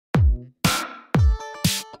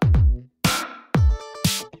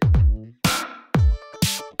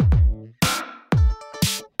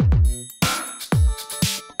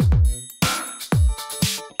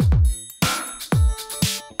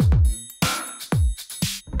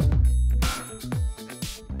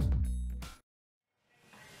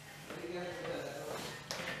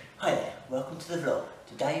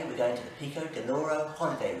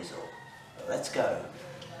let's go.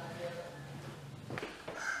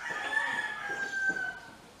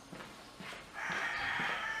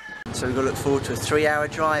 So we've got to look forward to a 3-hour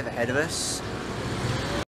drive ahead of us.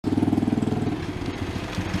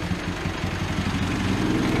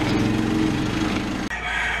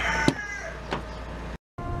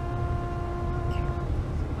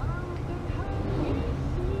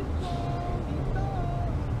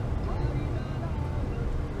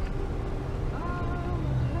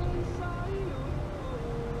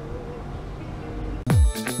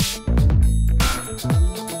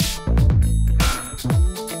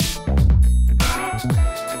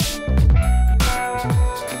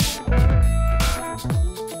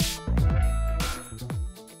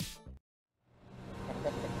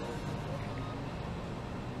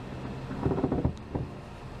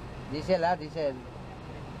 Diesel ah, diesel.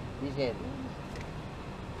 Diesel.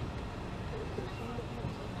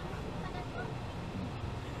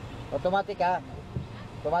 Automatic ah.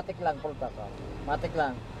 Automatic lang, full tank ah. Automatic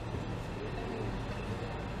lang.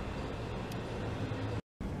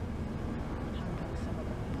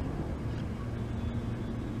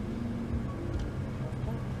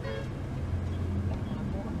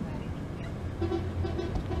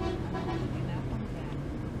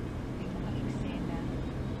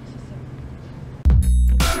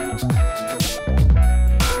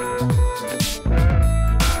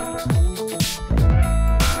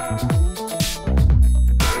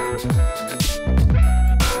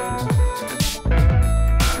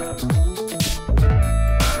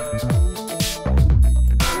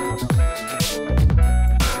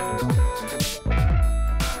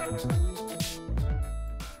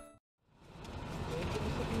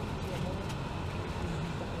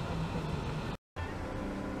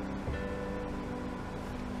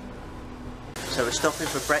 So we're stopping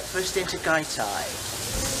for breakfast into Gaitai.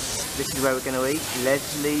 This is where we're going to eat,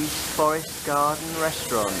 Leslie's Forest Garden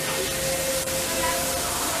Restaurant.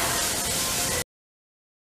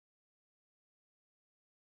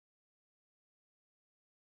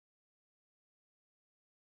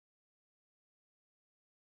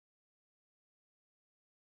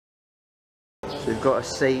 So we've got a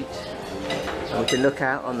seat and we can look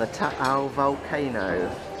out on the Ta'al volcano.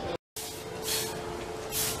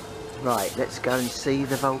 Right, let's go and see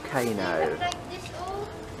the volcano.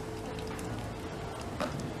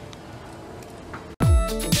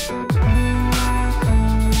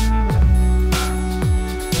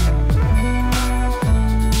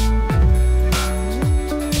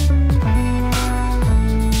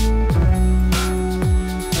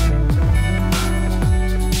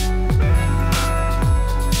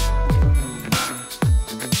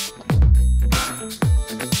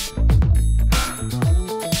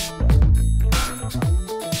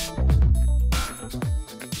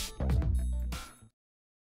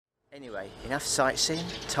 Anyway, enough sightseeing,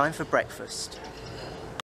 time for breakfast.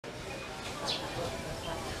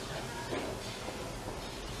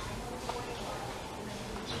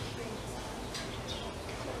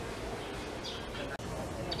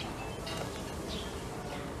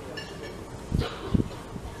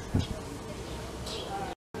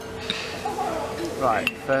 Right,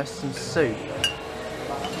 first some soup.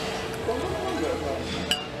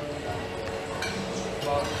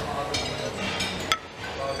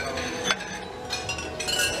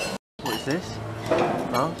 What is this?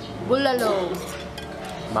 Oh? Bulalo.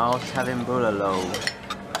 Miles having bulalo.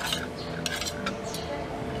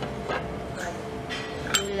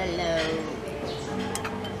 Bulalo.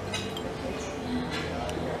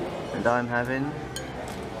 And I'm having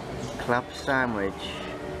club sandwich.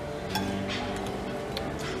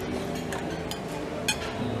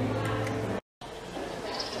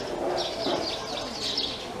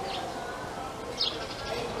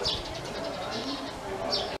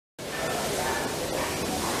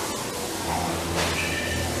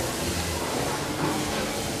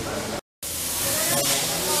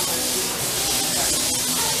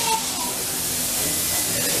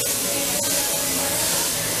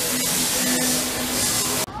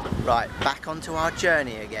 Right, back onto our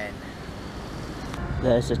journey again.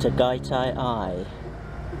 There's the Tagaitai Eye.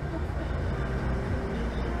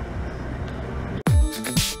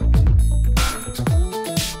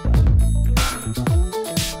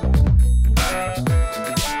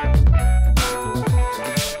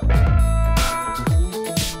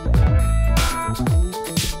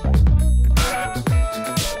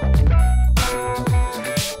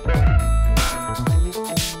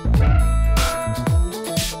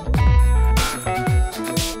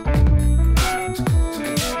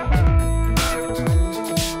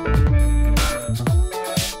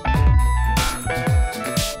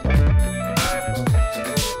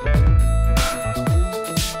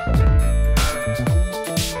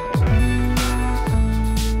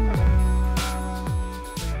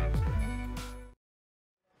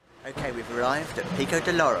 Pico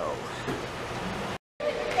de Loro.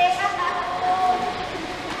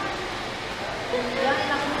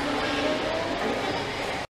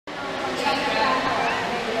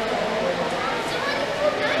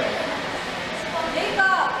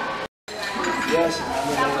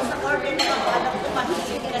 Tapos na-order na ako, anak ko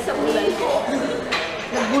makikita ka sa bulalo.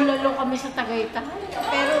 Nagbulalo kami sa Tagaytay.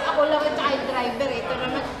 Pero ako lang ito ay driver. Ito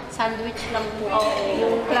naman, sandwich lang po.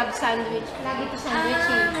 Yung club sandwich. Lagi ito sandwich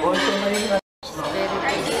eh. Very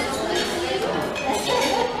nice.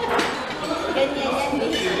 Ganyan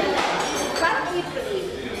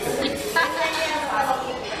yan. Parang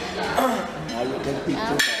April. Look at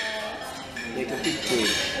Pico. Look at Pico.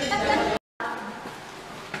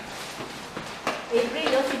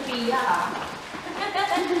 April, si Pia.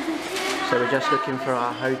 So we're just looking for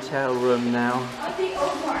our hotel room now.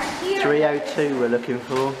 302 we're looking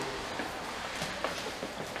for.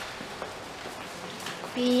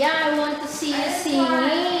 Pia, I want to see you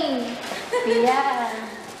singing. Pia.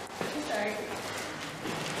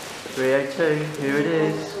 302, here it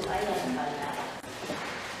is.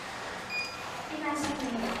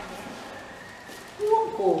 Iwan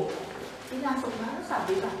ko. Pinasok na,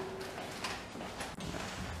 sabi ba?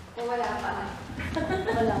 Wala pa.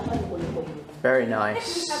 Wala pa. Very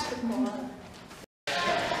nice.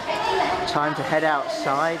 Time to head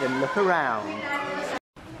outside and look around.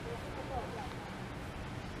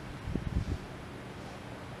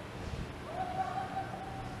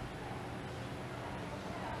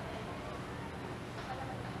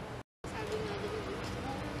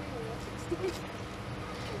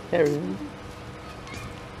 There it is.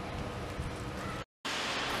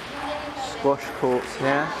 Squash courts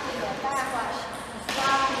here.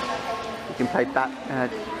 You can play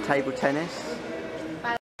table tennis.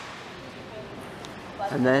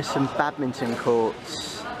 And there's some badminton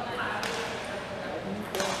courts.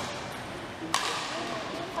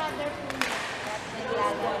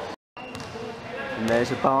 And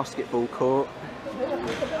there's a basketball court.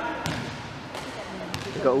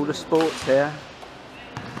 We've got all the sports here.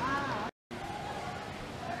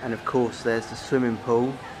 And of course there's the swimming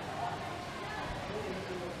pool.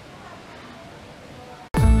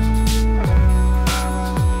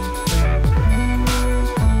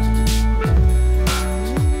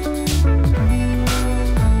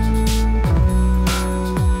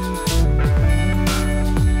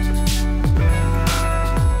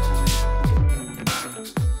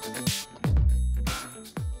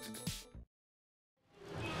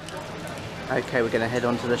 Okay, we're going to head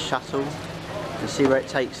on to the shuttle and see where it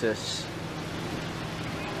takes us.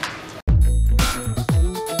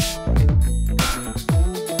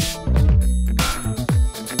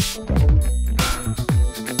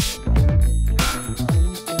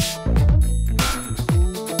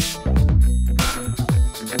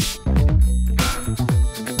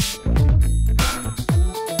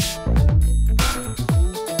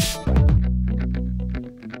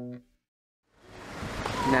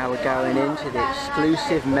 Now we're going into the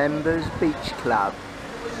exclusive members beach club.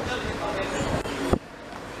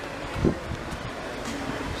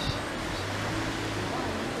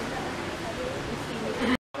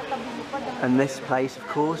 And this place of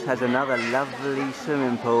course has another lovely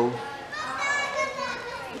swimming pool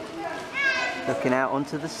looking out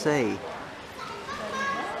onto the sea.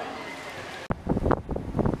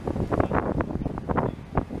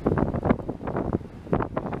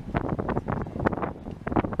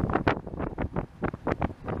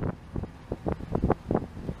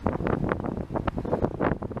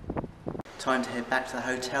 Time to head back to the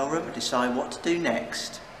hotel room and decide what to do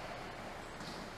next.